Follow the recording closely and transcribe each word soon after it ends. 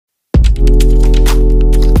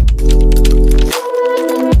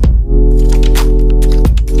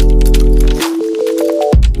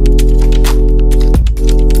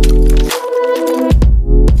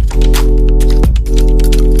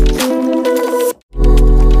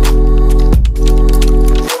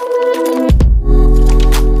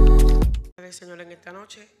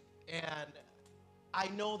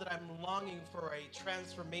great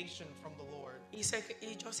transformation from the Lord. Y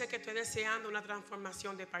yo sé que estoy deseando una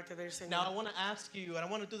transformación de parte del Señor. Now I want to ask you, and I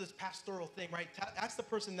want to do this pastoral thing, right? Ask the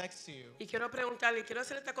person next to you. Y quiero preguntarle, quiero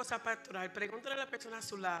hacer esta cosa pastoral. Pregúntale a la persona a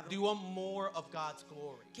su lado. Do you want more of God's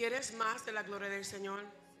glory? ¿Quieres más de la gloria del Señor?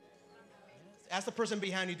 Ask the person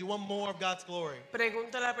behind you, do you want more of God's glory?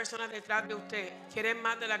 Pregúntale a la persona detrás de usted, ¿quieres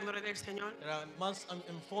más de la gloria del Señor? And I must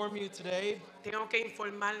inform you today, Tengo que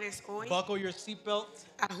informarles hoy, buckle your seatbelt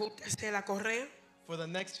ajústese la correa for the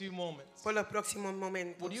next few moments. por los próximos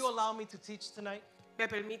momentos. Would you allow me to teach tonight? ¿Me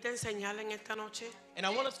permite enseñarle en esta noche? And I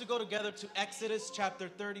want us to go together to Exodus chapter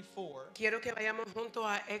 34, Quiero que vayamos juntos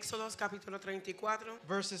a Éxodos capítulo 34,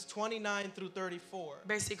 verses 29 through 34.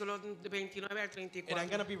 versículos 29 al And I'm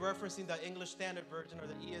going 34. to be referencing the English Standard Version or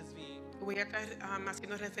the ESV. Voy a estar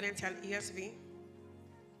haciendo referencia al ESV.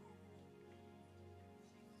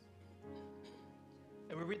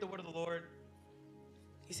 And we read the word of the Lord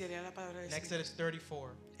Y sería la palabra in del Señor Exodus 34.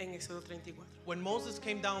 en Éxodo 34. When Moses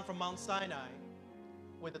came down from Mount Sinai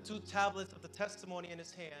with the 2 tablets of the testimony in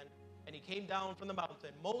his hand, and he came down from the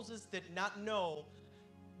mountain, Moses did not know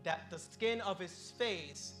that the skin of his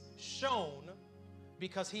face shone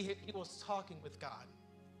because he was talking with God.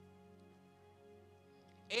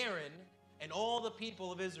 Aaron and all the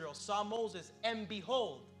people of Israel saw Moses, and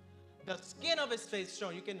behold, the skin of his face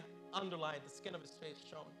shone. You can underline the skin of his face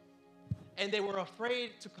shone. And they were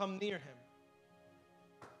afraid to come near him.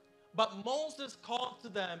 But Moses called to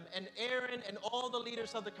them, and Aaron and all the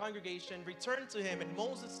leaders of the congregation returned to him, and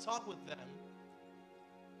Moses talked with them.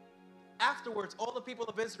 Afterwards, all the people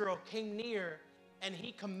of Israel came near, and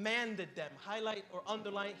he commanded them. Highlight or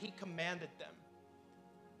underline, he commanded them.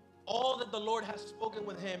 All that the Lord has spoken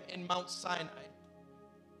with him in Mount Sinai.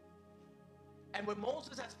 And when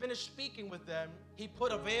Moses has finished speaking with them, he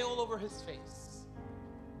put a veil over his face.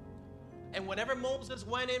 And whenever Moses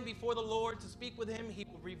went in before the Lord to speak with him, he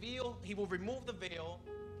will remove the veil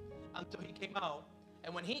until he came out.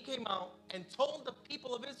 And when he came out and told the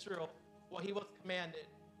people of Israel what he was commanded.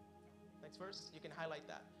 Next verse, you can highlight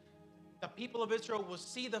that. The people of Israel will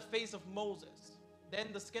see the face of Moses. Then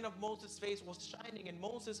the skin of Moses' face was shining, and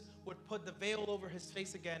Moses would put the veil over his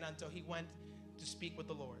face again until he went to speak with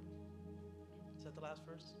the Lord. Is that the last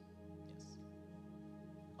verse? Yes.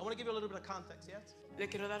 I want to give you a little bit of context, yes? Le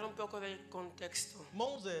quiero dar un poco de contexto.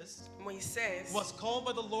 Moses Moisés was called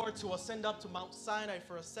by the Lord to ascend up to Mount Sinai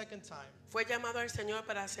for a second time, fue llamado al Señor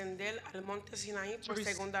para ascender al monte Sinaí por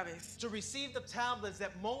segunda vez, to receive the tablets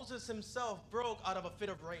that Moses himself broke out of a fit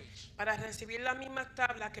of rage. para recibir las mismas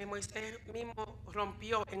tablas que Moisés mismo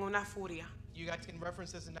rompió en una furia. You guys can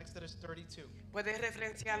reference this in Exodus 32. Puedes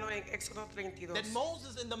referenciarlo en Éxodo 32. That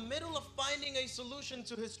Moses, in the middle of finding a solution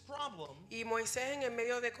to his problem, Y Moisés, en el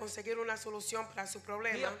medio de conseguir una solución para su he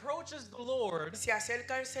problema, approaches the Lord se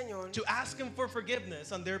acerca al Señor to ask him for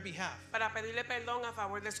forgiveness on their behalf. para pedirle perdón a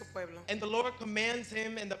favor de su pueblo. And the Lord commands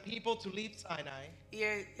him and the people to leave Sinai. Y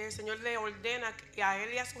el Señor le ordena a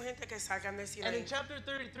él y a su gente que salgan de And in Sinaí. chapter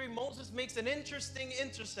 33, Moses makes an interesting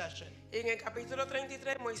intercession. Y en el capítulo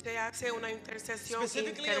 33, Moisés hace una intercesión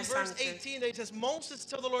Specifically in verse interesante. 18, it says, Moses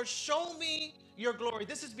told the Lord, show me your glory.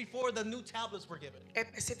 This is before the new tablets were given.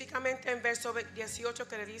 Específicamente en verso 18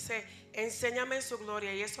 que le dice, enséñame su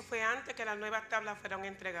gloria. Y eso fue antes que las nuevas tablas fueran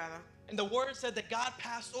entregadas. And the word said that God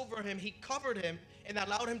passed over him, he covered him, and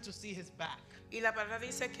allowed him to see his back. Y la palabra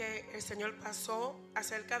dice que el Señor pasó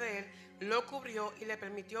acerca de él, lo cubrió y le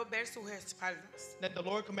permitió ver sus espaldas. Then the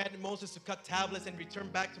Lord commanded Moses to cut tablets and return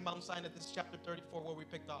back to Mount Sinai. This is chapter 34 where we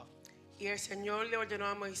picked off. Y el Señor le ordenó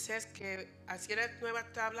a Moisés que hiciera nuevas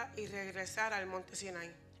tablas y regresara al monte Sinaí.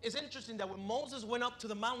 It's interesting that when Moses went up to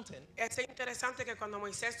the mountain, Es interesante que cuando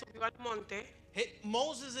Moisés subió al monte,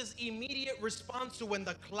 Moses' immediate response to when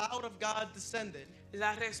the cloud of God descended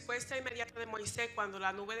la respuesta inmediata de Moisés cuando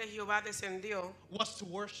la nube de Jehová descendió was to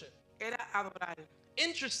worship. era adorar.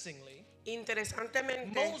 Interestingly,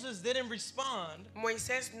 Interesantemente, Moses didn't respond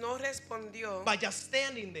Moisés no respondió by just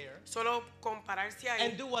standing there solo con pararse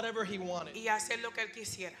and ahí do whatever he wanted. y hacer lo que él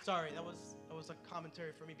quisiera. Sorry, that was a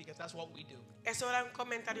commentary for me because that's what we do. Eso era un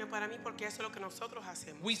comentario para mí porque eso es lo que nosotros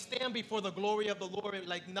hacemos. We stand before the glory of the Lord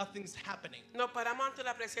like nothing's happening Nos paramos ante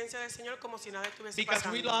la presencia del Señor como si nada estuviese because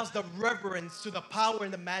we pasando. lost the reverence to the power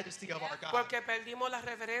and the majesty of our God. Porque perdimos la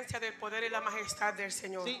reverencia del poder y la majestad del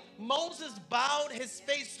Señor. See, Moses bowed his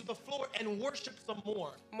face to the floor and worshiped some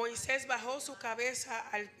more. Moisés bajó su cabeza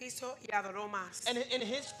al piso y adoró más. And in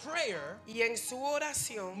his prayer, Y en su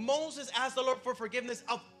oración, Moses asked the Lord for forgiveness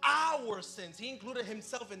of our sins. sins. He included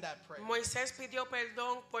himself in that prayer. Moisés pidió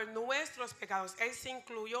perdón por nuestros pecados. Él se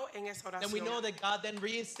incluyó en esa And we know oración. that God then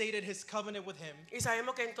reinstated his covenant with him. Y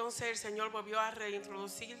sabemos que entonces el Señor volvió a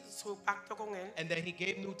reintroducir su pacto con él And then he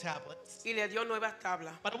gave new tablets. y le dio nuevas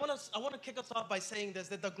tablas. But I want to kick us off by saying this,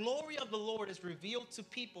 that the glory of the Lord is revealed to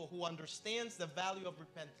people who understands the value of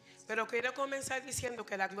repentance. Pero quiero comenzar diciendo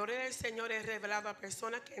que la gloria del Señor es revelada a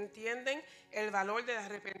personas que entienden el valor del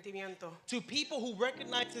arrepentimiento. To people who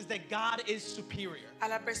recognizes that God is superior. A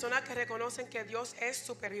las personas que reconocen que Dios es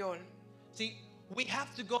superior. See, we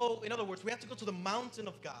have to go, in other words, we have to go to the mountain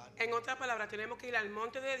of God En otras palabras, tenemos que ir al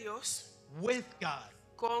monte de Dios with God.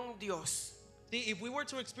 con Dios. See, if we were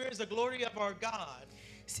to experience the glory of our God,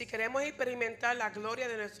 Si queremos experimentar la gloria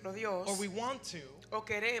de nuestro Dios, or we want to, o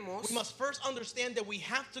queremos, we must first understand that we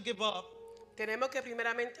have to give up tenemos que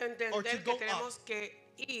primeramente Or to entender go que tenemos que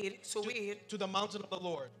ir, subir to the mountain of the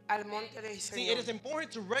Lord. al monte del See, it Señor. is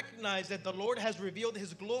important to recognize that the Lord has revealed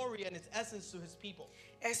his glory and his essence to his people.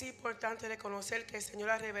 Es importante reconocer que el Señor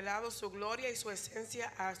ha revelado su gloria y su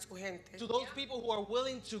esencia a su gente. To those people who are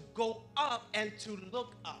willing to go up and to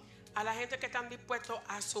look up. A la gente que están dispuestos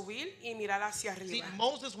a subir y mirar hacia See, arriba.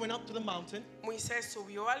 Moses went up to the mountain. Moisés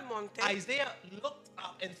subió al monte. Isaiah looked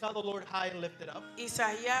up and saw the Lord high and lifted up.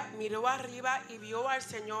 Isaías miró arriba y vio al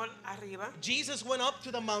Señor arriba. Jesus went up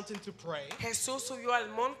to the mountain to pray. Jesús subió al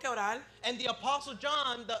monte a orar. And the apostle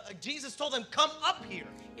John, Jesus told him, come up here.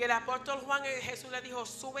 Y el apóstol Juan, Jesús le dijo,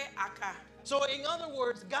 sube acá. So in other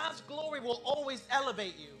words, God's glory will always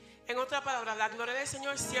elevate you. En otras palabras, la gloria del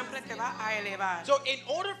Señor siempre te va a elevar. So in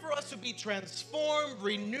order for us to be transformed,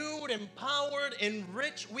 renewed, empowered,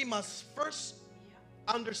 enriched, we must first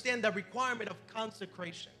understand the requirement of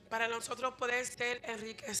consecration. Para nosotros poder ser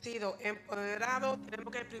enriquecidos, empoderados,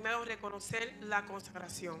 tenemos que primero reconocer la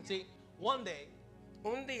consagración. See, one day,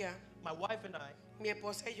 Un día, my wife and I, mi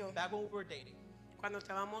esposa y yo, back when we were dating, cuando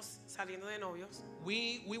estábamos saliendo de novios,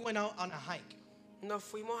 we went out on a hike. nos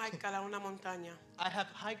fuimos a escalar una montaña. I have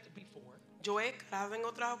hiked before, Yo he escalado en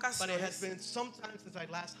otras but it has ocasiones, been some time since I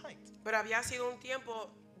last hiked. pero había sido un tiempo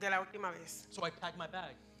de la última vez. So I packed my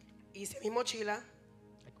bag. Hice mi mochila,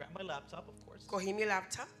 I grabbed my laptop, of course, cogí mi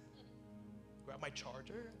laptop, grabbed my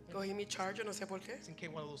charger, cogí mi charger, no sé por qué. just in case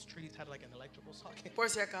one of those trees had like an electrical socket. Por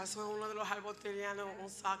si acaso uno de los árboles tenía un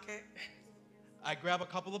socket. I grabbed a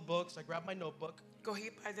couple of books. I grabbed my notebook. Cogí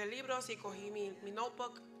un par de libros y cogí mi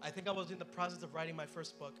notebook. I think I was in the process of writing my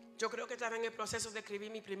first book. Yo creo que estaba en el proceso de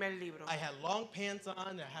escribir mi primer libro. I had long pants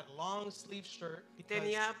on. I had long sleeve shirt because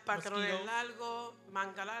Tenía pantalones mosquitoes, largos,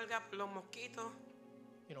 manga larga, por los mosquitos.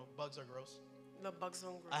 you know, bugs are gross. Los bugs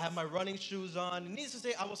son I had gross. my running shoes on. And needless to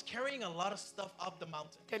say, I was carrying a lot of stuff up the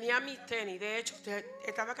mountain. Tenía mis tenis. De hecho,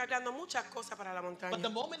 estaba cargando muchas cosas para la But the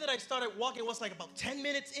montaña. moment that I started walking, it was like about 10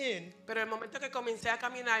 minutes in. Pero el momento que comencé a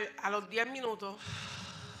caminar, a los 10 minutos,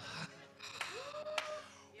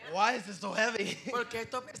 Why is this so heavy? porque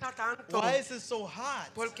esto pesa tanto, Why is this so hot?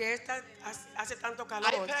 porque hace tanto I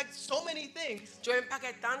calor. packed so many things Yo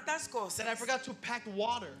empaqué tantas cosas that I forgot to pack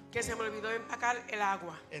water. que se me olvidó empacar el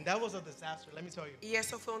agua. And that was a disaster, let me tell you. Y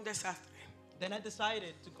eso fue un desastre. Then I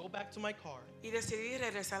decided to go back to my car. Y decidí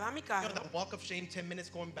regresar a mi You know, carro. that walk of shame, 10 minutes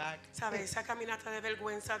going back. ¿Sabes? Esa caminata de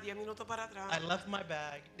vergüenza, 10 minutos para atrás. I left my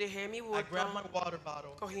bag. Dejé mi I grabbed my bulto, water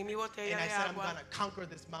bottle. cogí mi botella And I de said, I'm agua going to conquer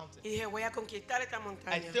this mountain. y dije, voy a conquistar esta I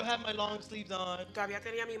montaña. still have my long sleeves on. Todavía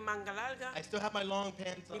tenía mis mangas largas, I still have my long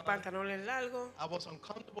pants mis on. pantalones largos. I was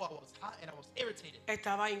uncomfortable. I was hot and I was irritated.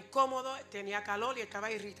 Estaba incómodo, tenía calor y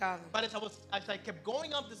estaba irritado. But as I kept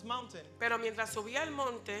going up this mountain, Pero mientras subía al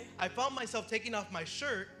monte, I found myself taking off my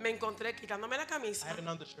shirt. me encontré quitándome la I camisa. had an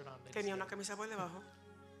undershirt on. ladies. Tenía una camisa por debajo.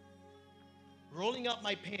 Rolling up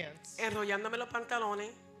my pants. Enrollándome los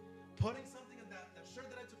pantalones. Putting something in that shirt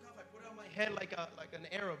that I took off, I put it on my head like an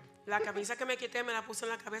Arab. La camisa que me quité me la puse en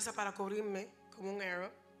la cabeza para cubrirme como un arrow.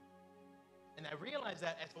 And I realized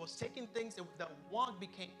that as I was taking things, the walk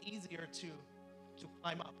became easier to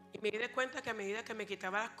climb up. Y me di cuenta que a medida que me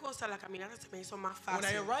quitaba las cosas, la caminata se me hizo más When I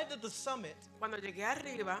fácil. arrived at the summit, Cuando llegué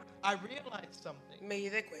arriba, I realized something. me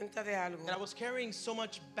di cuenta de algo. That I was carrying so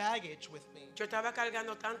much baggage with me Yo estaba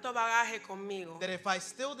cargando tanto bagaje conmigo that if I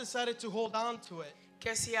still decided to hold on to it,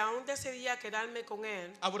 que si aún decidía quedarme con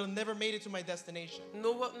él, I would have never made it to my destination.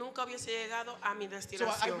 nunca hubiese llegado a mi So I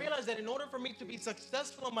destinación. realized that in order for me to be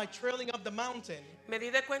successful in my trailing up the mountain, Me di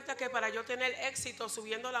cuenta que para yo tener éxito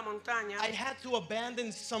subiendo la montaña, I had to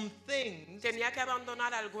abandon some things tenía que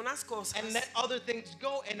abandonar algunas cosas and let other things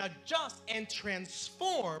go and adjust and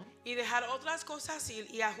transform y dejar otras cosas ir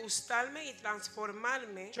y ajustarme y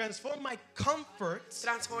transformarme, my comforts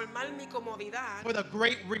transformar mi comodidad for the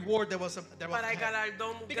great reward that was para el ahead.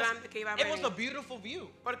 galardón Because grande que iba a it was a venir. beautiful view.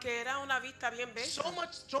 Porque era una vista bien bella. So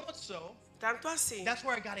much so, Tanto así that's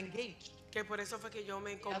where I got engaged. que por eso fue que yo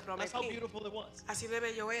me That's how comprometí. beautiful it was. Así de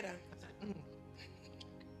bello era.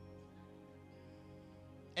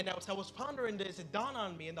 And as I was pondering this, it dawned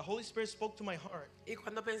on me, and the Holy Spirit spoke to my heart. Y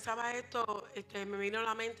cuando pensaba esto, me vino a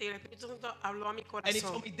la mente y el Espíritu Santo habló a mi And He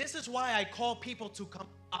told corazón. me, this is why I call people to come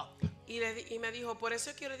up. Y me dijo, por eso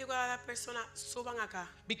es que yo le digo a las personas, suban acá.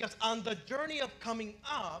 Because on the journey of coming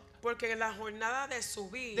up, Porque en la jornada de they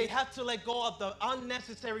subir, have to let go of the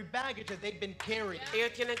unnecessary baggage that they've been carrying.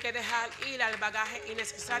 ellos tienen que dejar ir al bagaje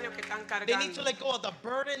innecesario que están They need to cargando. let go of the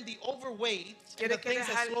burden, the overweight, and the Tienen que things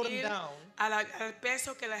that dejar slow them ir down. al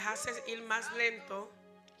peso que les hace ir más lento,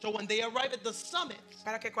 So when they arrive at the summit,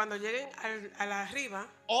 para que cuando lleguen a la arriba,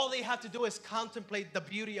 all they have to do is contemplate the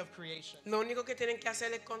beauty of creation. lo único que tienen que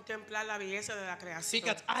hacer es contemplar la belleza de la creación.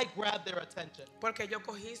 Because I grabbed their attention. Porque yo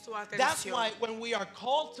cogí su That's atención. why when we are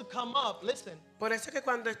called to come up, listen, Por eso es que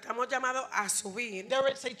cuando estamos llamados a subir, there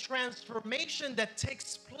is a transformation that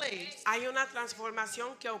takes place hay una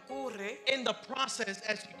transformación que ocurre in the process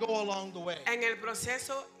as you go along the way. en el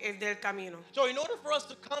proceso del camino. So in order for us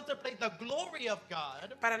to contemplate the glory of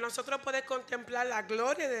God, Para nosotros poder contemplar la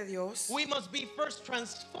gloria de Dios, we must be first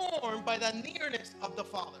transformed by the nearness of the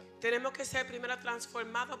Father. tenemos que ser primero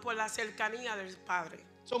transformados por la cercanía del Padre.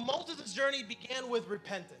 So Moses' journey began with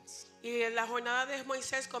repentance. Y en la jornada de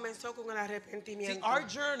Moisés comenzó con el See, arrepentimiento. our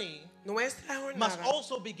journey Nuestra must jornada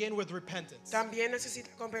also begin with repentance. también necesita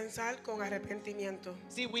comenzar con arrepentimiento.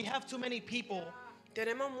 See, we have too many people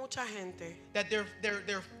Tenemos mucha gente that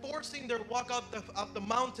they're forcing their walk up the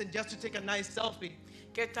mountain just to take a nice selfie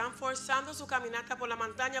que están forzando su caminata por la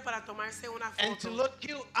montaña para tomarse una and to foto. look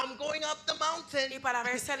cute. I'm going up the mountain. Y para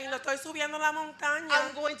verse lindo, estoy subiendo la montaña.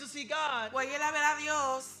 I'm going to see God. Voy a ir a ver a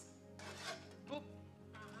Dios. Boop.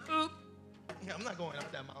 Oop. Yeah, I'm not going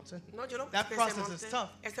up that mountain. No, yo no That ese process monte. is tough.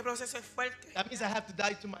 Este proceso es fuerte. That means I have to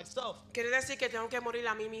die to myself. Quiere decir que tengo que morir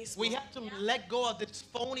a mí mismo. We have to let go of this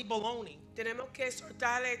phony baloney. Tenemos que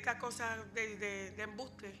soltar esta cosa de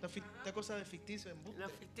embuste. Esta cosa de ficticio embuste. La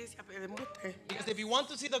ficticia de embuste. Because if you want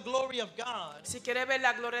to see the glory of God, Si quieres ver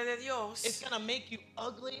la gloria de Dios, it's going to make you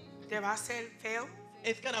ugly. te va a hacer feo,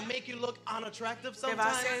 It's going to make you look unattractive te va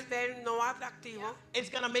a hacer sometimes. ver no atractivo, It's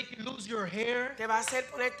going to make you lose your hair. te va a hacer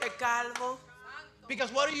ponerte calvo.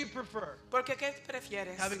 Because what do you prefer? Porque ¿qué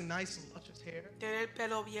prefieres? Having nice, luscious hair? ¿Tener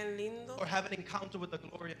pelo bien lindo Or have an encounter with the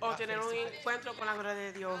glory of o God? tener un face to face? encuentro con la gloria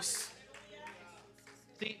de Dios?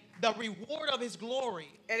 See, the reward of His glory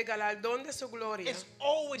El galardón de su gloria is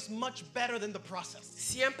always much better than the process.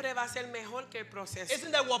 siempre va a ser mejor que el proceso.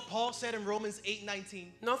 Isn't that what Paul said in Romans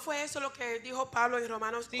 8:19? ¿No fue eso lo que dijo Pablo en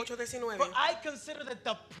Romanos See, 8:19? for I consider that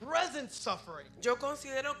the present suffering Yo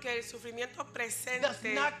considero que el sufrimiento does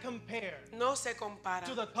presente not compare no se compara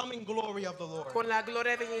to the coming glory of the Lord. con la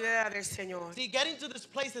gloria venidera del Señor. See, getting to this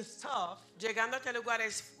place is tough. Llegando a este lugar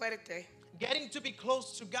es fuerte. Getting to be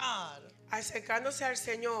close to God, Acercándose al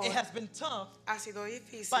Señor it has been tough. ha sido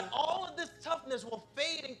difícil. But all of this toughness will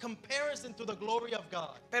fade in comparison to the glory of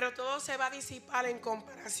God. Pero todo se va a disipar en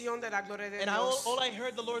comparación de la gloria de And Dios. all I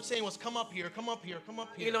heard the Lord saying was, come up here, come up here, come up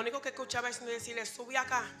Y here. lo único que escuchaba es decirle, sube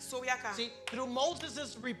acá, sube acá. See, through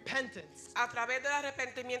Moses' repentance, A través del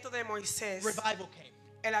arrepentimiento de Moisés, revival came.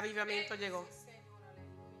 el avivamiento llegó.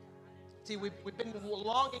 See, we've been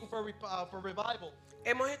longing for revival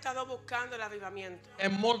Hemos estado buscando el avivamiento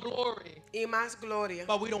and more glory, y más gloria,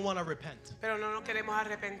 but we don't want to repent. pero no nos queremos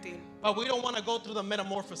arrepentir. But we don't want to go through the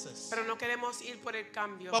metamorphosis. Pero no queremos ir por el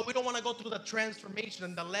cambio. But we don't want to go through the transformation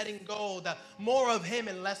and the letting go, the more of Him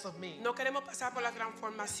and less of me. No queremos pasar por la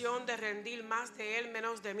transformación de rendir más de Él,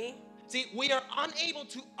 menos de mí. See, we are unable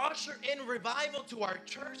to usher in revival to our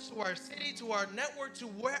church, to our city, to our network, to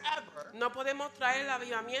wherever, No podemos traer el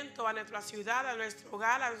avivamiento a nuestra ciudad, a nuestro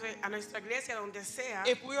hogar, a nuestra iglesia, donde sea,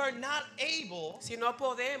 if we are not able si no or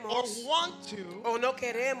podemos want to o no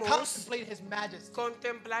queremos contemplate His majesty.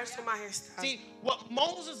 contemplar su majestad. See, what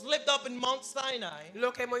Moses lived up in Mount Sinai,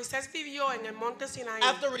 Lo que Moisés vivió en el monte Sinaí,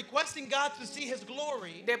 after requesting God to see His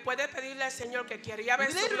glory, después de pedirle al Señor que quería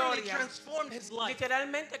ver su literally gloria, transformed his life.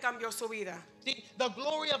 literalmente cambió su vida. See, the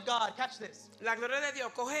glory of God, catch this. La gloria de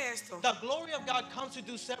Dios, coge esto. The glory of God comes to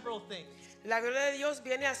do several things. La gloria de Dios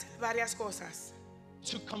viene a hacer varias cosas.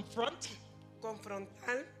 To confront,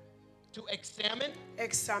 Confrontar, to examine,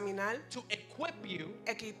 examinar, to equip you,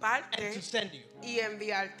 and to equiparte send you. y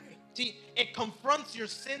enviarte. See, it confronts your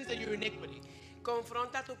sins and your iniquity.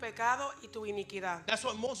 Confronta tu pecado y tu iniquidad. That's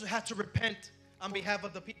what Moses had to repent on behalf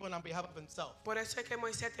of the people and on behalf of himself. Por eso es que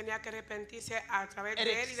Moisés tenía que arrepentirse a través It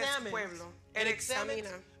de él y de su examines, pueblo. it Él examines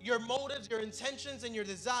examina your motives, your intentions, and your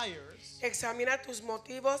desires. Examina tus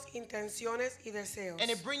motivos, intenciones y deseos. And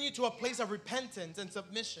it brings you to a place of repentance and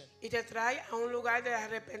submission. Y te trae a un lugar de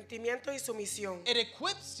arrepentimiento y sumisión. It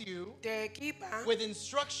equips you Te equipa with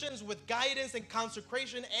instructions, with guidance and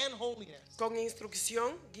consecration and holiness. con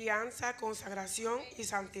instrucción, guianza, consagración y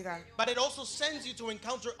santidad. But it also sends you to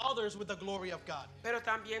encounter others with the glory of God. Pero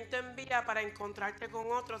también te envía para encontrarte con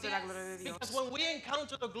otros de la gloria de Dios. Because when we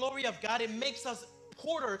encounter the glory of God, it makes us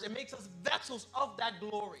porters, it makes us vessels of that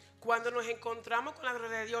glory. Cuando nos encontramos con la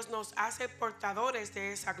gloria de Dios, nos hace portadores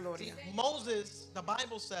de esa gloria. Moses, the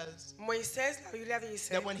Bible says, Moisés, la Biblia dice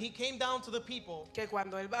that when he came down to the people, que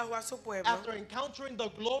cuando él bajó a su pueblo, after encountering the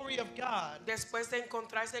glory of God, después de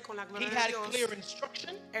encontrarse con la he gloria de had Dios, clear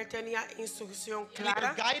instruction, él tenía instrucción clear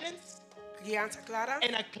clara, guidance, guianza clara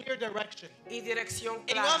and a clear direction. y dirección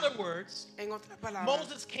In clara. other words, En otras palabras,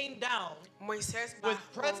 Moses came down Moisés with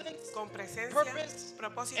bajó presence, con presencia, purpose,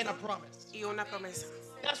 propósito and a promise. y una promesa.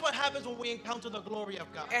 That's what happens when we encounter the glory of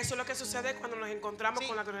God. Eso es lo que sucede cuando nos encontramos See,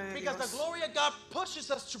 con la gloria de because the Dios. glory of God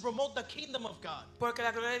pushes us to promote the kingdom of God. Porque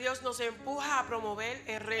la gloria de Dios nos empuja a promover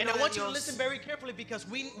el And reino I de want you to Dios. listen very carefully because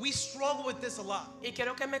we struggle with this a lot. Y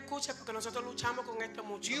quiero que me escuche porque nosotros luchamos con esto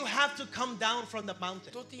mucho. You have to come down from the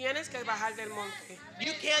mountain. Tú tienes que bajar del monte.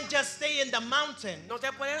 You can't just stay in the mountain, No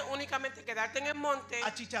te puedes únicamente quedarte en el monte,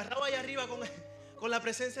 achicharrado allá arriba con la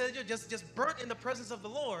presencia de Dios, just burnt in the presence of the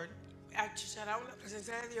Lord, achicharrado en la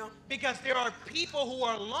presencia de Dios. because there are people who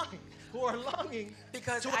are longing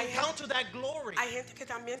Because to hay encounter that glory. Hay gente que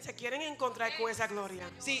también se quieren encontrar con esa gloria.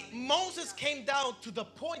 See, Moses came down to the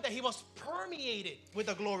point that he was permeated with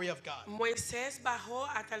the glory of God. Moisés bajó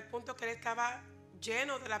hasta el punto que él estaba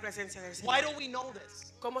lleno de la presencia del Señor. Why do we know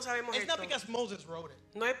this? ¿Cómo sabemos It's esto? not because Moses wrote it.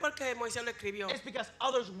 No es porque Moisés lo escribió, It's because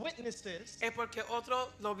others witnessed this es porque otros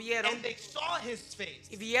lo vieron and they saw his face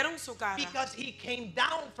y vieron su cara. because he came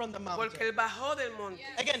down from the Porque mountain. él bajó del monte.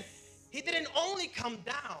 Again, he didn't only come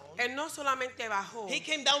down, Él no solamente bajó, he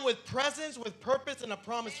came down with presence, with purpose, and a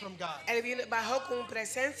promise from God. él bajó con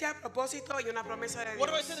presencia, propósito y una promesa de What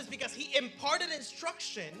do I say Dios. this? Because he imparted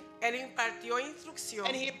instruction Él impartió instrucción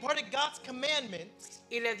and he imparted God's commandments,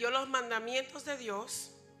 y le dio los mandamientos de Dios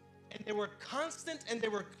and they were constant and they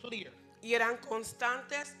were clear. y eran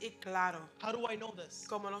constantes y claros. How do I know this?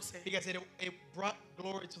 ¿Cómo lo sé? Because it brought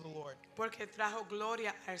glory to the Lord. Porque trajo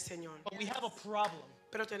gloria al Señor. But we have a problem.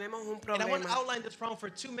 Pero tenemos un And I want to problema. outline this problem for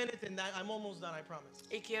 2 minutes and I'm almost done, I promise.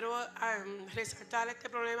 Y quiero resaltar este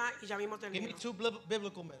problema y ya mismo Give me termino. 2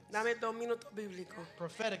 biblical minutes. Dame 2 minutos bíblicos.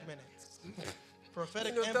 Prophetic minutes.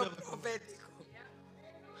 Prophetic and Minutos biblical. proféticos.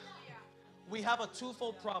 We have a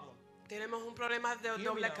twofold problem. Tenemos un problema de me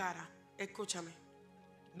doble now. cara. Escúchame.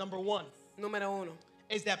 Number 1 Número 1.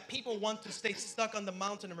 is that people want to stay stuck on the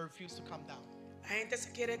mountain and refuse to come down. La gente se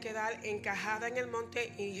quiere quedar encajada en el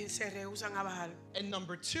monte y se rehúsan a bajar. And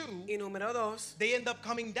number 2, Y número 2, they end up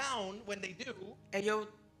coming down when they do, ellos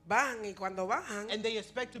bajan y cuando bajan and they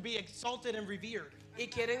expect to be exalted and revered y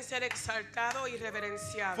quieren ser exaltados y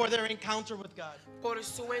reverenciados for their encounter with God. por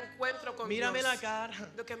su encuentro con Mírame la Dios. cara.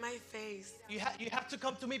 Look at my face. You have to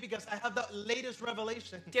come to me because I have the latest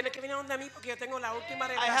revelation. Tienes que venir donde mí porque yo tengo la última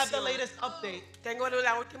I have the revelación. latest update. Tengo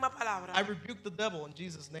la última palabra. I rebuke the devil in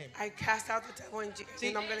Jesus' name. I cast out the devil in See,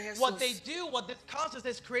 en nombre de Jesús. what they do, what this causes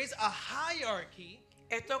is creates a hierarchy,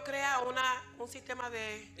 Esto crea un sistema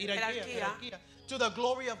de jerarquía to the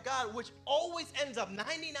glory of God, which always ends up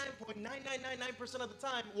 99.9999% of the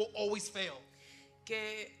time will always fail.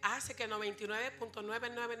 que hace que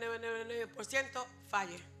 99.99999%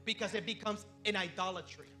 falle. Because it becomes an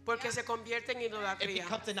idolatry. Porque se convierte en It idolatría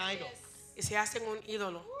becomes an idol. y se hacen un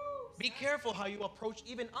ídolo. Be careful how you approach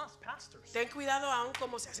even us, pastors. Ten cuidado aún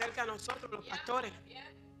como se acerca a nosotros los pastores.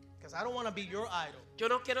 Because I don't want to be your idol. Yo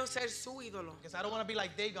no quiero ser su ídolo. Because I don't want to be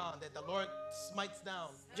like Dagon, that the Lord smites down.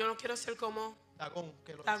 Yo no quiero ser como Dagon,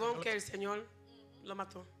 Dagón que el Señor lo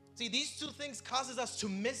mató. See, these two things causes us to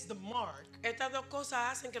miss the mark, Estas dos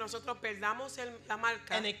cosas hacen que nosotros perdamos la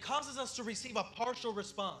marca and it causes us to receive a partial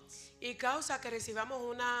response. y causa que recibamos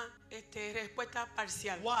una respuesta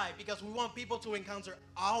parcial. Why? Because we want people to encounter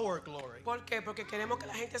our glory ¿Por qué? Porque queremos que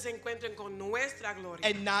la gente se encuentre con nuestra gloria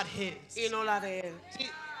and not his. y no la de Él. See,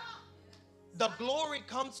 the glory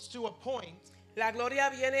comes to a point La gloria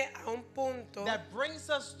viene a un punto that brings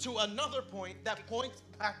us to another point that points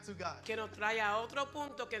back to God. que nos trae a otro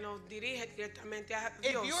punto que nos dirige directamente a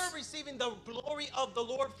If Dios. you're receiving the glory of the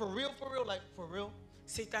Lord for real, like for real,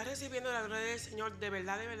 Si estás recibiendo la gloria del Señor de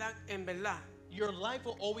verdad, en verdad, your life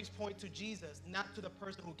will always point to Jesus, not to the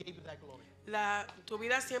person who gave you that glory. tu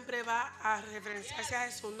vida siempre va a referenciarse a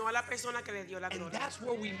Jesús, no a la persona que le dio la And gloria. that's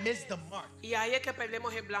where we miss the mark. Y ahí es que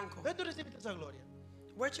perdemos el blanco. ¿Dónde tú recibiste esa gloria?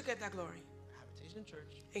 Where'd you get that glory? Habitation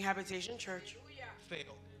Church In Habitation Church.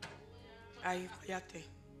 failed Ahí fallaste.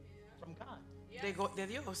 from God. De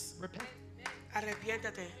Dios. Repent.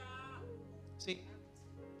 Arrepiéntate. See,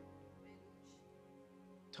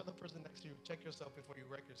 tell the person next to you, check yourself before you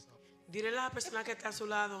wreck yourself. Dile a la persona que está a su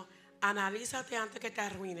lado, analízate antes que te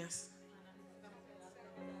arruines.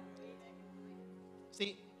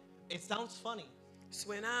 See, it sounds funny,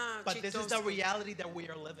 Suena but this is the chistoso, reality that we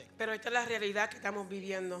are living. pero esta es la realidad que estamos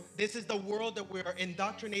viviendo. This is the world that we are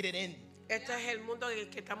indoctrinated in. Este es el mundo en el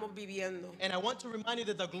que estamos viviendo. And I want to remind you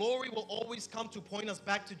that the glory will always come to point us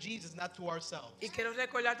back to Jesus, not to ourselves. Y quiero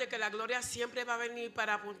recordarte que la gloria siempre va a venir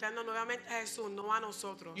para apuntarnos nuevamente a Jesús, no a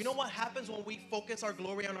nosotros. You know what happens when we focus our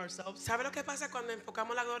glory on ourselves? ¿Sabe lo que pasa cuando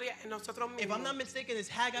enfocamos la gloria en nosotros If I'm mismos? not mistaken, it's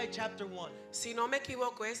Haggai chapter 1. Si no me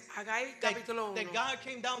equivoco, es Hagai That, capítulo 1. that God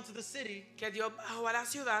came down to the city Que Dios bajó a la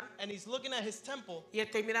ciudad and he's looking at his temple y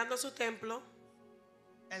está mirando su templo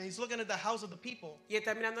and he's looking at the house of the people. y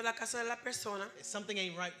está mirando la casa de la persona Something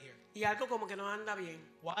ain't right here. y algo como que no anda bien.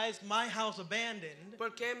 Why is my house abandoned,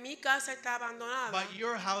 Porque mi casa está abandonada, but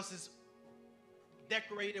your house is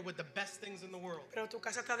decorated with the best things in the world? pero tu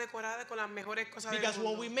casa está decorada con las mejores cosas del Because when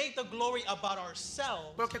mundo. we make the glory about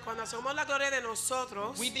ourselves, Porque cuando hacemos la gloria de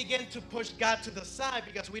nosotros, we begin to push God to the side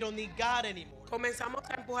because we don't need God anymore. comenzamos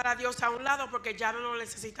a empujar a Dios a un lado porque ya no lo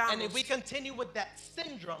necesitamos. And if we continue with that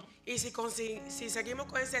syndrome, Y si seguimos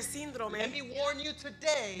con ese síndrome, let me warn you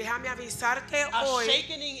today, déjame avisarte a hoy,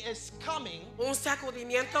 shaking is coming un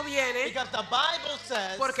sacudimiento viene because the Bible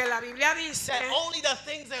says porque la Biblia dice that only the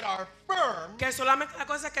things that are firm, que solamente las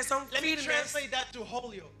cosas que son let me firmes, translate that to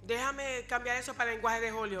Holio. déjame cambiar eso para el lenguaje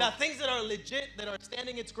de Julio. The things that are legit, that are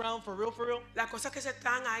standing its ground for real, Las cosas que se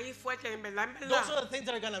están ahí fuertes, en verdad, those are the things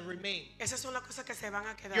that are going to remain. esas son las cosas que se van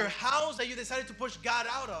a quedar. Your house that you decided to push God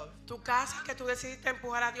out of, Tu casa que tú decidiste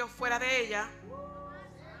empujar a Dios fuera de ella,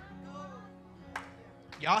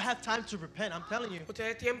 y'all have time to repent, I'm telling you.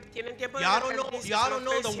 ustedes tienen tiempo de Y'all don't arrepentirse, know, y'all se don't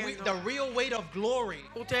lo know estoy the diciendo. real weight of glory.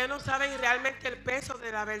 Ustedes no saben realmente el peso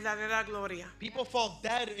de la verdadera gloria. People fall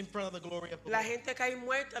dead in front of the glory of the La Lord. gente cae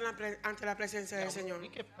muerta ante la presencia del Yeah, Señor. we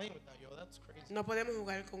keep playing with that, yo. That's crazy. No podemos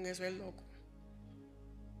jugar con eso, es loco.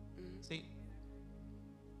 See,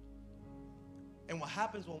 and what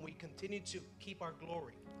happens when we continue to keep our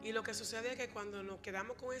glory? Y lo que sucede es que cuando nos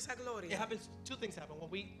quedamos con esa It gloria, happens. Two things happen when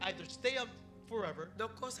we either stay up forever,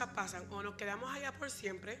 dos cosas pasan. O nos quedamos allá por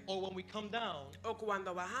siempre, or when we come down o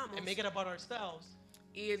cuando bajamos and make it about ourselves,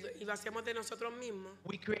 y lo hacemos de nosotros mismos,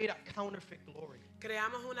 we create a counterfeit glory,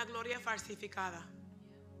 creamos una gloria falsificada.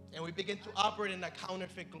 and we begin to operate in a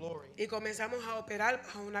counterfeit glory. Y comenzamos a operar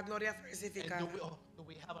bajo una gloria And falsificada. do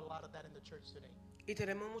we have a lot of that in the church today? Y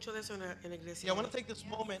tenemos mucho de eso en la iglesia. Yeah, I want to take this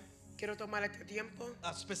moment, Quiero tomar este tiempo,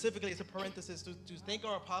 specifically as a parenthesis, to thank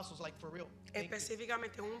our apostles, like for real. Thank you.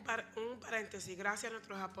 específicamente un paréntesis, gracias a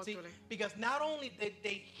nuestros See, apóstoles. because not only did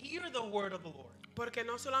they hear the word of the Lord, Porque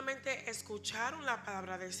no solamente escucharon la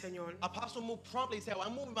palabra del Señor, Apostle moved promptly and said, well,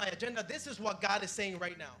 I'm moving my agenda. This is what God is saying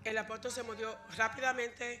right now. el apóstol se movió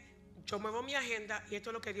rápidamente. Yo muevo mi agenda y esto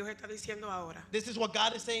es lo que Dios está diciendo ahora. This is what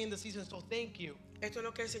God is saying in the season, so thank you. Esto es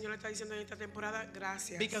lo que el Señor está diciendo en esta temporada.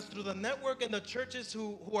 Gracias. Because through the network and the churches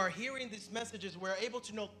who are hearing these messages, we're able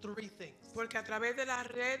to know three things. Porque a través de la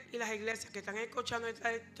red y las iglesias que están escuchando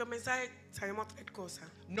estos mensajes, sabemos tres cosas.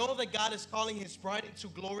 Know that God is calling his bride into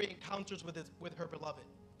glory encounters with her beloved.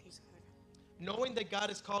 Knowing that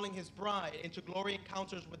God is calling his bride into glory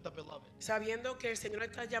encounters with the beloved. Sabiendo que el Señor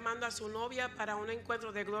está llamando a su novia para un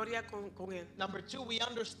encuentro de gloria con Él. Number two, we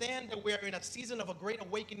understand that we are in a season of a great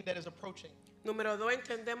awakening that is approaching. Número dos,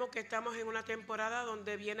 entendemos que estamos en una temporada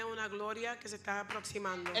donde viene una gloria que se está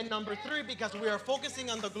aproximando. And number three, because we are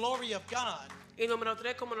focusing on the glory of God, Y número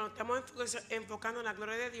tres, como nos estamos enfocando en la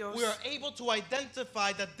gloria de Dios, we are able to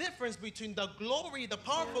identify the difference between the glory, the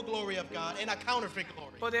powerful glory of God, and a counterfeit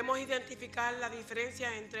glory. podemos identificar la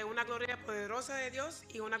diferencia entre una gloria poderosa de Dios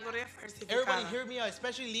y una gloria Everybody falsificada. hear me out,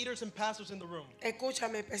 especially leaders and pastors in the room.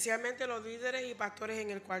 Escúchame, especialmente los líderes y pastores en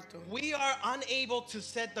el cuarto. We are unable to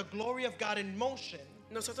set the glory of God in motion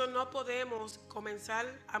Nosotros no podemos comenzar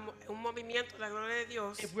un movimiento de la gloria de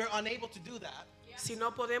Dios if we're unable to do that. si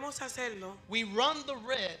no podemos hacerlo. We run the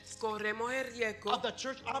risk Corremos el riesgo of the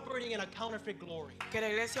church operating in a counterfeit glory. que la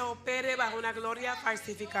iglesia opere bajo una gloria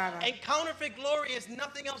falsificada. And counterfeit glory is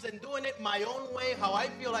nothing else than doing it my own way, how I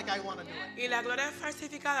feel like I want to do it. Y la gloria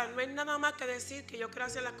falsificada no es nada más que decir que yo quiero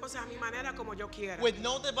hacer las cosas a mi manera como yo quiera. With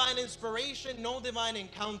no divine inspiration, no divine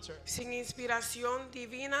encounter. Sin inspiración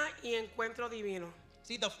divina y encuentro divino.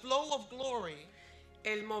 See, the flow of glory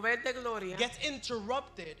El mover de gloria gets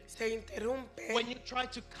interrupted se interrumpe when you try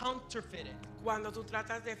to counterfeit it. cuando tú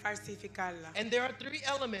tratas de falsificarla. And there are three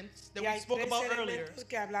elements that Y we hay spoke tres about earlier. elementos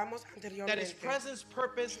que hablamos That is anteriormente. presence,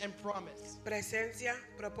 purpose, and promise. Presencia,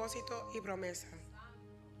 propósito y promesa.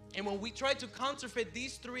 And when we try to counterfeit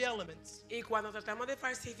these three elements, Y cuando tratamos de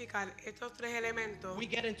falsificar estos tres elementos, we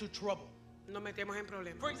get into trouble. nos metemos en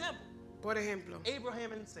problemas. For example, Por ejemplo,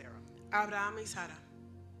 Abraham and Sarah, Abraham y Sara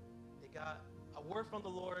they got a word from the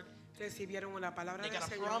Lord, recibieron una palabra they del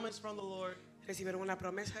got a Señor, promise from the Lord, recibieron una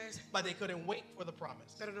promesa del Señor, but they couldn't wait for the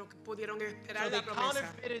promise. pero no pudieron So esperar they la promesa.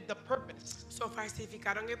 counterfeited the purpose. So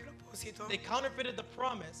falsificaron el propósito, They counterfeited the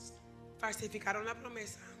promise, falsificaron la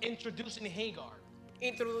promesa, introducing Hagar.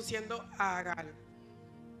 introduciendo a Agar.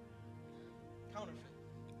 Counterfeit.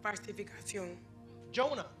 Falsificación.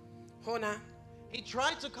 Jonah, Jonás, he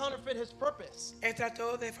tried to counterfeit his purpose él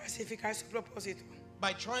trató de falsificar su propósito,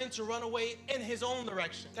 by trying to run away in his own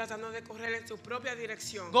direction. tratando de correr en su propia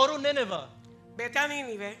dirección. Go to Nineveh. Vete a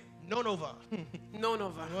Nínive, No Nova. no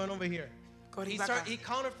va. Going over here. Corrí para acá. He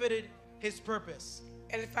counterfeited his purpose.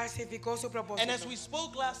 Él falsificó su propósito. And as we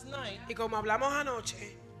spoke last night, Y como hablamos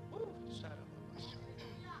anoche,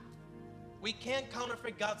 we can't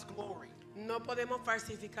counterfeit God's glory. no podemos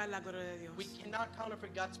falsificar la gloria de Dios. We cannot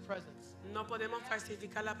counterfeit God's presence No podemos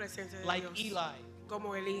falsificar la presencia de like Dios. Eli,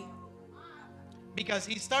 Como Elí. because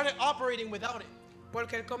he started operating without it.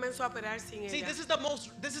 Porque él comenzó a operar sin See, ella.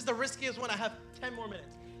 this is the riskiest one. I have 10 more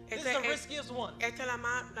minutes. This is the riskiest one. Esta es la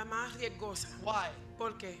más riesgosa. Why?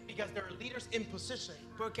 ¿Por qué? Because there are leaders in position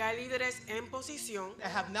Porque hay líderes en posición that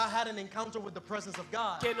have not had an encounter with the presence of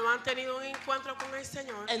God. que no han tenido un encuentro con el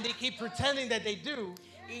Señor And they keep pretending that they do.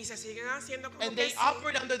 y se siguen haciendo como And que they sí,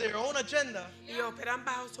 operate under their own agenda. y operan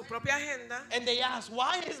bajo su propia agenda And they ask,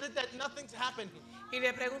 why is it that nothing's happening? y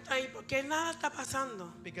le preguntan, ¿y por qué nada está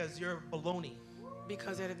pasando? Because you're baloney.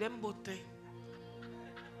 Because eres de embuste.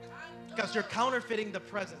 Because you're counterfeiting the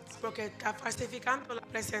presence. Porque está falsificando la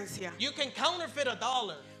presencia. You can counterfeit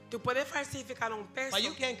 $1, Tú puedes falsificar un peso, but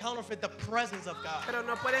you can't counterfeit the presence of God. pero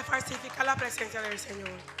no puedes falsificar la presencia del Señor.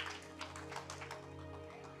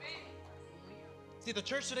 See, the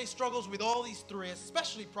church today struggles with all these three,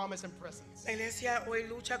 especially promise and presence. La iglesia hoy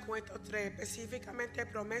lucha con estos tres, específicamente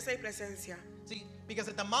promesa y presencia. See, because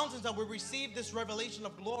at the mountaintop we receive this revelation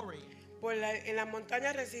of glory, En la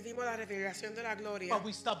montaña recibimos la revelación de la gloria, but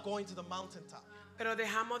we stop going to the mountaintop. pero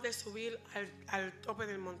dejamos de subir al tope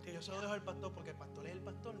del monte. Yo se lo dejo al pastor porque el pastor es el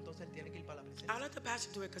pastor, entonces él tiene que ir para la I'll presencia. let the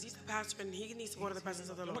pastor do it because he's the pastor and he needs to go to the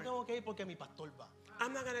presence of the Yo no Lord. tengo que ir porque mi pastor va.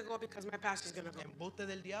 I'm not going to go because my pastor's going to go. Embuste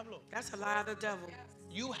del diablo. That's a lie of the devil.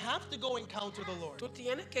 You have to go encounter the Lord. Tú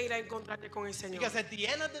tienes que ir a encontrarte con el Señor. Because at the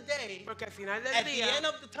end of the day, Porque al final del at the día, end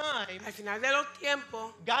of the time, al final de los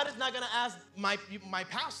tiempos, God is not going to ask my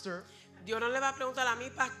pastor, Dios no le va a preguntar a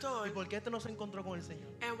mi pastor, ¿y por qué este no se encontró con el Señor?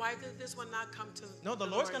 and why did this one not come to No, the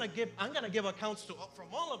the Lord's Lord? I'm going to give accounts from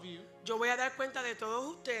all of you Yo voy a dar cuenta de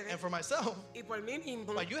todos ustedes and for myself, y por mí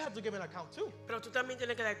mismo, but you have to give an account too. pero tú también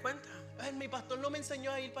tienes que dar cuenta. Ay, mi pastor no me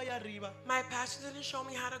enseñó a ir para allá arriba. My pastor didn't show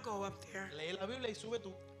me how to go up there. Lee la Biblia y sube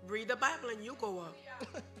tú. Read the Bible and you go up.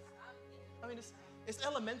 I mean, it's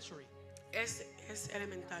elementary. Es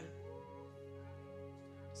elemental.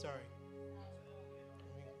 Sorry.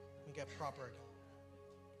 Let me get proper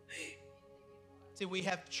again. See, we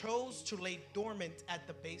have chose to lay dormant at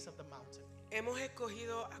the base of the mountain. Hemos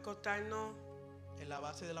escogido acostarnos En la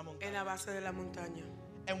base de la en montaña. la base de la montaña.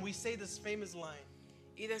 And we say this famous line.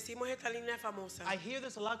 Y decimos esta línea famosa. I hear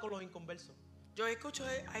this a lot con los inconversos. Yo escucho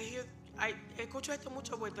esto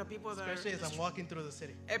mucho vuelta, people that Especially as I'm are, walking through the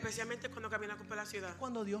city. especialmente cuando camino por la ciudad.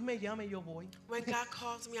 Cuando Dios me llame, yo voy. When God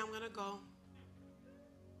calls me, I'm gonna go.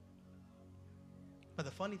 But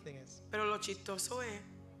the funny thing is, Pero lo chistoso es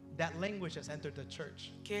that language has entered the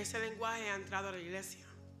church. que ese lenguaje ha entrado a la iglesia.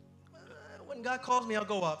 When God calls me, I'll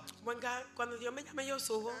go up. Cuando Dios me llame, yo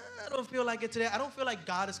subo. I don't feel like it today. I don't feel like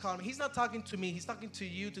God is calling me. He's not talking to me. He's talking to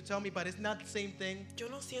you to tell me, but it's not the same thing. Yo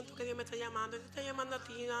no siento que Dios me está llamando. Él te está llamando a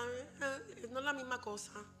ti. No es la misma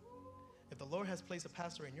cosa. If the Lord has placed a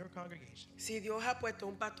pastor in your congregation, Si Dios ha puesto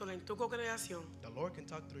un pastor en tu congregación, the Lord can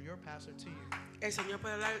talk through your pastor to you. el Señor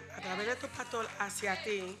puede hablar a través de tu pastor hacia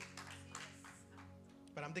ti.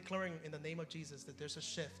 But I'm declaring in the name of Jesus that there's a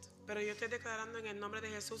shift. Pero yo estoy declarando en el nombre de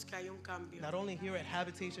Jesús que hay un cambio. Not only here at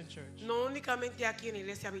Habitation Church, No únicamente aquí en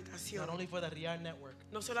Iglesia not Habitación. only for the RIAR network,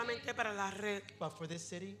 No solamente para la red, but for this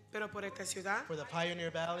city, pero por esta ciudad, for the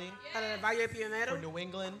Pioneer Valley, para el Valle Pionero, for New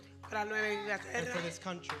England, para Nueva and for Inglaterra this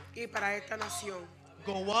country. y para esta nación.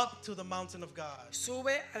 Go up to the mountain of God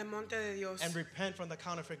Sube al monte de Dios and repent from the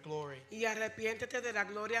counterfeit glory. y arrepiéntete de la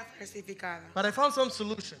gloria falsificada. But I found some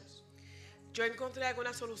solutions. Yo encontré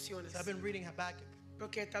algunas soluciones So I've been reading Habakkuk,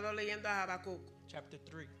 porque he estado leyendo a Habacuc, chapter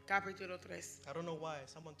 3. capítulo 3. I don't know why.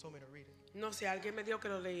 Someone told me to read it. No sé, alguien me dijo que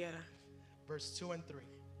lo leyera. Verse 2 and 3.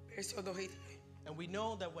 Versos 2 y 3. And we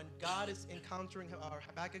know that when God is encountering, or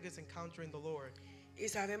Habakkuk is encountering the Lord, Y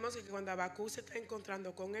sabemos que cuando Habacuc se está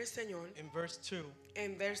encontrando con el Señor, in verse 2,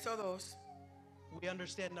 en verso 2, we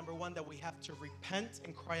understand, number one, that we have to repent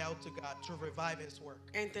and cry out to God to revive His work.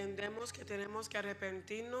 entendemos que tenemos que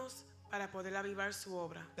arrepentirnos para poder avivar su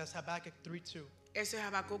obra. That's Habakkuk 3:2. Eso es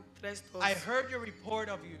Habacuc 3:2. I heard your report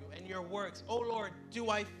of you and your works. O Lord, do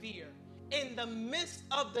I fear? In the midst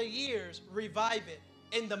of the years, revive it.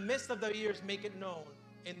 In the midst of the years, make it known.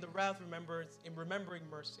 In the wrath, remembrance, in remembering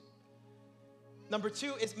mercy. Number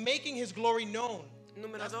 2 is making His glory known.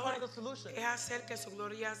 Número That's 2 part of the solution. es hacer que su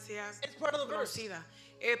gloria sea It's part of the verse. conocida.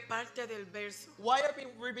 Es parte del verso. Why are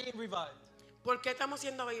we being revived? ¿Por qué estamos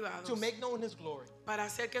siendo avivados? To make known His glory. Para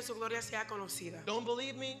hacer que su gloria sea conocida. Don't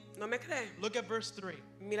believe me? ¿No me crees? Look at verse 3.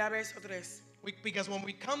 Mira verso 3. Because when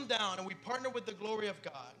we come down and we partner with the glory of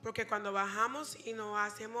God, Porque cuando bajamos y nos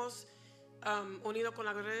hacemos unidos con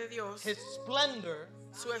la gloria de Dios, His splendor,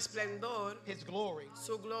 su esplendor, His glory,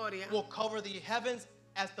 su gloria, will cover the heavens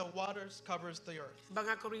as the waters covers the earth. van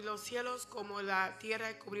a cubrir los cielos como la tierra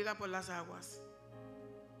es cubrida por las aguas.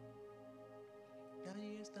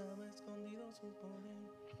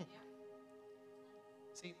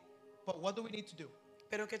 See, but what do we need to do?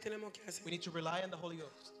 Pero ¿qué tenemos que hacer? We need to rely on the Holy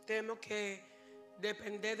Ghost. Tenemos que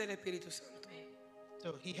depender del Espíritu Santo.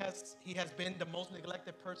 So he has been the most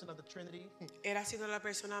neglected person of the Trinity. Él ha sido la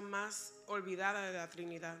persona más olvidada de la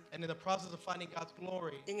Trinidad. And in the process of finding God's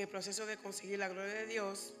glory En el proceso de conseguir la gloria de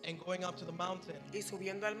Dios and going up to the mountain, y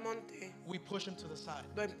subiendo al monte, we push him to the side.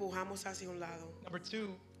 lo empujamos hacia un lado. Number 2,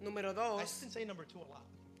 Número I 2, didn't say number 2 a lot.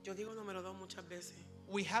 yo digo número 2 muchas veces.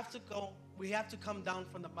 We have to come down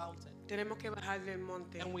from the mountain Tenemos que bajar del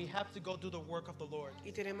monte and we have to go do the work of the Lord.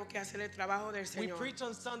 y tenemos que hacer el trabajo del We Señor. preach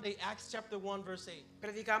on Sunday Acts chapter 1 verse 8.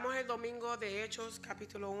 Predicamos el domingo de Hechos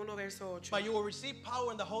capítulo 1 verso 8. But you will receive power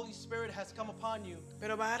when the Holy Spirit has come upon you.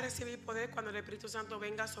 Pero vas a recibir poder cuando el Espíritu Santo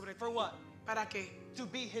venga sobre ti. For what? ¿Para qué? To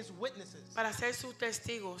be His witnesses. Para ser sus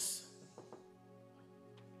testigos.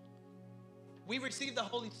 We receive the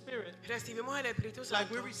Holy Spirit Recibimos el Espíritu like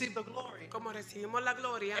Santo we receive the glory. como recibimos la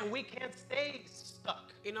gloria And we can't stay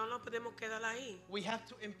stuck. y no nos podemos quedar ahí. We have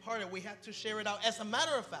to impart it. We have to share it out. As a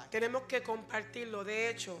matter of fact, Tenemos que compartirlo. De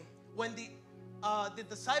hecho, when the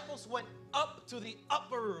disciples went up to the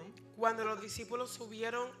upper room cuando los discípulos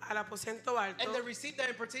subieron al aposento alto and they received the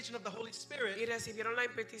impartation of the Holy y Spirit, recibieron la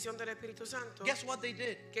impartición del Espíritu Santo, guess what they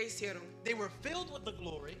did? ¿qué hicieron? They were filled with the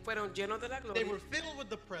glory. Fueron llenos de la They gloria, were filled with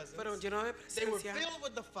the presence. fueron llenos de They were presencia, filled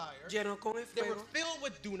with the fire. llenos con el They were fuego, filled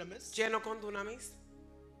with dunamis. llenos con dunamis.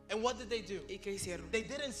 And what did they do? ¿Y qué hicieron? They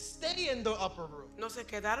didn't stay in the upper room. No se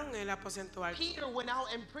quedaron en el aposento alto. Peter went out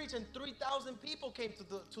and preached, and 3,000 people came to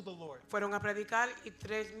the Lord. Fueron a predicar y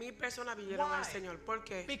 3,000 personas vinieron Why? al Señor. ¿Por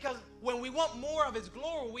qué? Because when we want more of His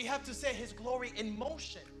glory, we have to set His glory in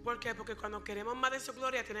motion. ¿Por qué? Porque cuando queremos más de su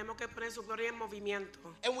gloria, tenemos que poner su gloria en movimiento.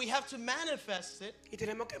 And we have to manifest it Y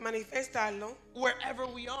tenemos que manifestarlo wherever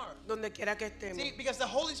we are. donde quiera que estemos. See, because the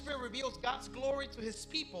Holy Spirit reveals God's glory to His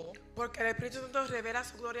people Porque el Espíritu Santo revela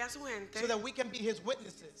su gloria a su gente so that we can be His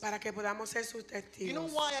witnesses. para que podamos ser sus You know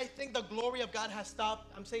testigos. why I think the glory of God has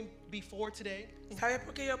stopped? I'm saying before today. ¿Sabes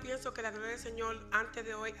por qué yo pienso que la gloria del Señor antes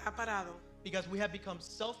de hoy ha parado? Because we have become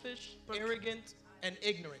selfish, Porque- arrogant, and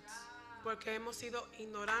ignorant. Porque hemos sido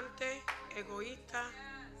ignorantes, egoístas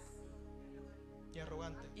Y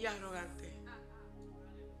arrogante. y arrogantes.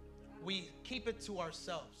 We keep it to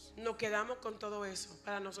ourselves. Nos quedamos con todo eso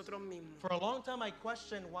para nosotros mismos. For a long time, I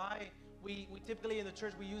questioned why we typically in the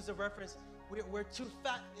church we use the reference we're too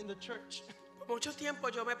fat in the church. Por mucho tiempo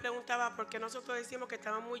yo me preguntaba por qué nosotros decimos que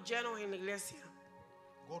estamos muy llenos en la iglesia,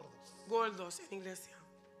 Gordos. gordos en la iglesia.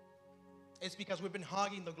 It's because we've been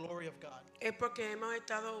hogging the glory of God. Es porque hemos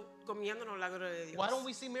estado comiéndonos la gloria de Dios. Why don't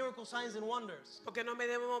we see miracle signs and wonders? ¿Por qué no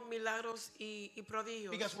vemos milagros y prodigios?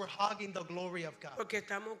 Because we're hogging the glory of God. Porque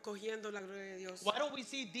estamos cogiendo la gloria de Dios. Why don't we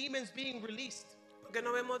see demons being released? ¿Por qué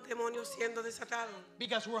no vemos demonios siendo desatados?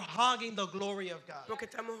 Because we're hogging the glory of God. Porque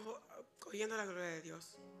estamos cogiendo la gloria de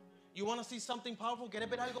Dios. You want to see something powerful? ¿Quieres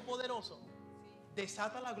ver algo poderoso?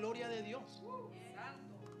 Desata la gloria de Dios.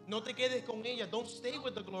 No te quedes con ella. Don't stay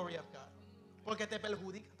with the glory of God. Porque te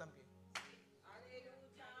perjudica también.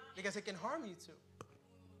 Because it can harm you too.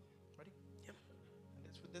 Ready? Yep.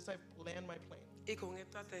 And with this I land my plane. Y con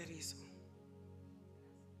esto aterrizo.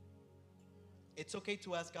 It's okay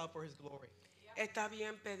to ask God for His glory. Está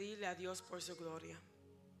bien pedirle a Dios por su gloria.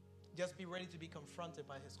 Just be ready to be confronted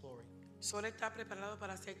by His glory. Solo está preparado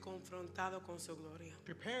para ser confrontado con su gloria.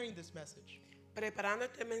 Preparing this message. Preparando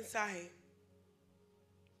este mensaje,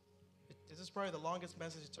 This is probably the longest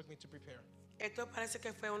message it took me to prepare. esto parece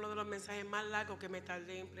que fue uno de los mensajes más largos que me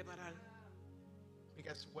tardé en preparar.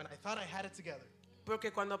 Because when I thought I had it together,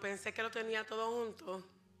 Porque cuando pensé que lo tenía todo junto,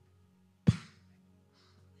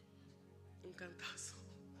 un cantazo.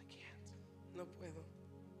 I can't. No puedo.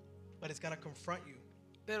 But it's going to confront you.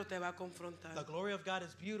 Pero te va a confrontar. The glory of God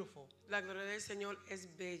is beautiful, La gloria del Señor es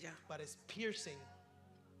bella. but it's piercing.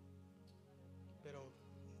 Pero,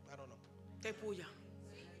 I don't know. Te puya.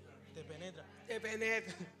 Te penetra. Te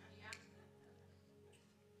penetra.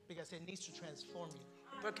 Because it needs to transform you.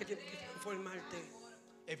 Porque tienes que transformarte.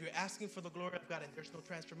 If you're asking for the glory of God and there's no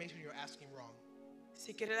transformation, you're asking wrong.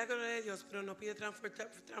 Si quieres la gloria de Dios, pero no pide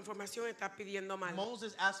transformación, estás pidiendo mal.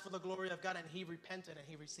 Moses asked for the glory of God and he repented and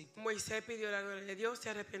he received it. Moisés pidió la gloria de Dios, se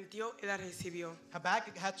arrepintió y la recibió.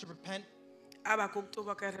 Habakkuk had to repent Habacuc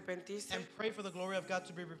tuvo que arrepentirse and pray for the glory of God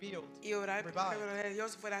to be revealed. y orar para que la Revived. gloria de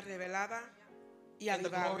Dios fuera revelada y And the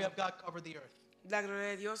glory avivada. of God covered the earth. La gloria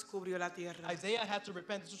de Dios cubrió la tierra. Isaiah had to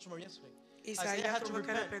repent. This was from yesterday. Isaiah Isaías had to tuvo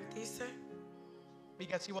que repent arrepentirse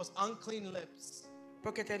because he was unclean lips.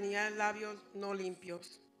 porque tenía labios no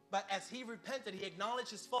limpios. But as he repented, he acknowledged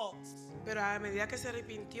his faults. Pero a medida que se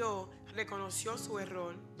arrepintió, reconoció su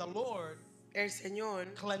error. The Lord El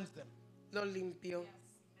Señor cleansed them. lo limpió.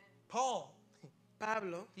 Paul,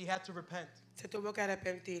 Pablo he had to repent. se tuvo que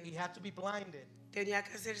arrepentir. He had to be blinded. Tenía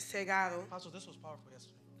que ser cegado. Apostle, this was powerful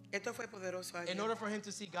yesterday. Esto fue poderoso ayer. In order for him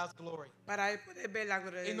to see God's glory. Para él poder ver la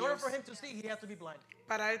gloria de In order Dios. for him to see, he had to be blind.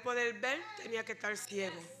 Para él poder ver, tenía que estar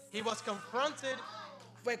ciego. He was confronted.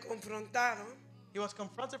 Fue confrontado. He was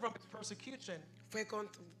confronted from his persecution. Fue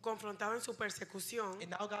confrontado en su persecución. And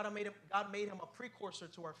now God made him a precursor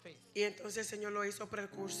to our faith. Y entonces el Señor lo hizo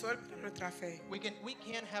precursor para nuestra fe. We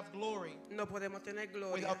can't have glory No podemos tener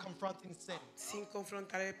gloria without confronting sin. sin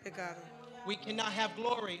confrontar el pecado. We cannot have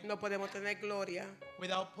glory No podemos tener gloria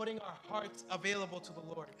without putting our hearts available to the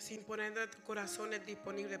Lord. sin poner nuestros corazones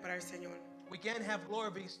disponibles para el Señor. We can't have glory,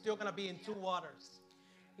 but he's still going to be in two waters.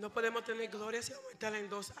 No podemos tener gloria si vamos a estar en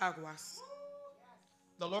dos aguas.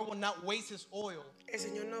 The Lord will not waste his oil El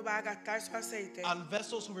Señor no va a gastar su aceite on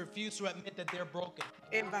vessels who refuse to admit that they're broken.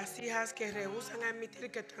 en vasijas que rehúsan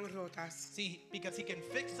admitir que están rotas. See, because he can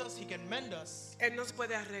fix us, he can mend us, Él nos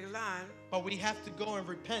puede arreglar, but we have to go and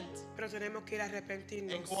repent pero tenemos que ir a and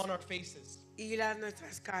arrepentirnos go on our faces. y ir a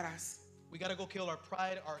nuestras caras. We got to go kill our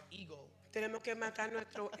pride, our ego, Tenemos que matar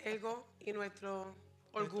nuestro ego y nuestro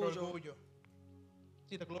nuestro orgullo. orgullo.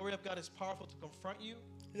 See, the glory of God is powerful to confront you,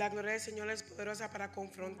 La gloria del Señor es poderosa para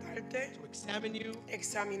confrontarte, to examine you, to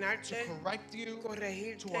examinarte, correct you,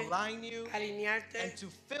 corregirte, to align you, alinearte and to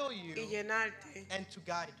fill y you, llenarte and to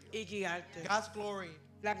guide you. y guiarte. God's glory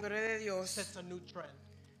La gloria de Dios sets a new trend.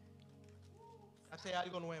 Hace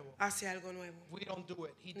algo nuevo. hace algo nuevo. We don't do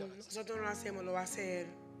it, he does. Nosotros no lo hacemos, lo hace Él.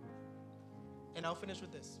 And I'll finish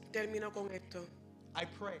with this. Termino con esto. I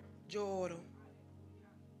pray Yo oro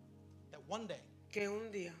that one day, que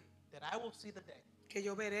un día, that I will see the day, que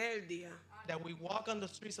yo veré el día, that we walk on the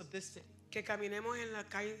streets of this city que caminemos en la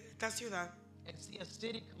calle de esta ciudad and see a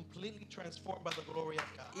city completely transformed by the glory of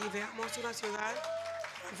God. y veamos una ciudad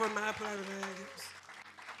transformada por la gloria de Dios.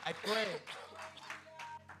 I pray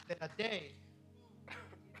that a day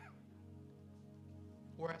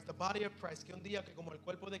where as the body of Christ, que un día que como el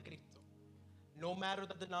cuerpo de Cristo, no matter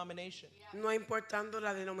the denomination, No importando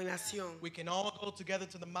la denominación, we can all go together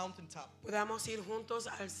to the mountaintop podamos ir juntos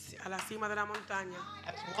a la cima de la montaña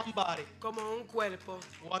as one body, como un cuerpo,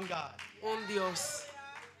 one God, un Dios,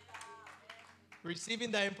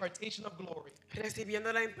 receiving the impartation of glory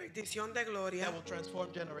recibiendo la impartición de gloria that will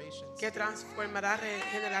transform generations. que transformará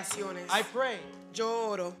generaciones. I pray Yo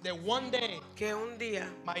oro that one day que un día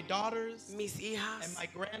my daughters mis hijas and my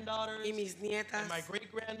granddaughters y mis nietas and my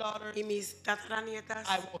great-granddaughters, y mis tataranietas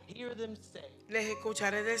I will hear them say, les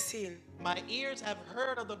escucharé decir, my ears have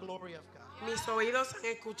heard of the glory of God, mis oídos han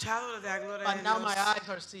escuchado de la gloria but de now my Dios, eyes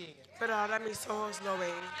are seeing it. pero ahora mis ojos lo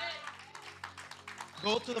ven.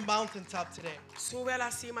 Go to the mountaintop today Sube a la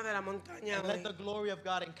cima de la montaña and let hoy the glory of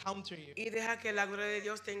God encounter you, y deja que la gloria de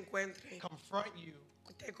Dios te encuentre, confront you,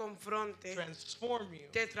 te confronte, transform you,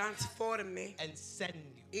 te transforme and send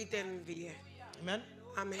you. y te envíe. Amen?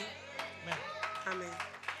 Amén.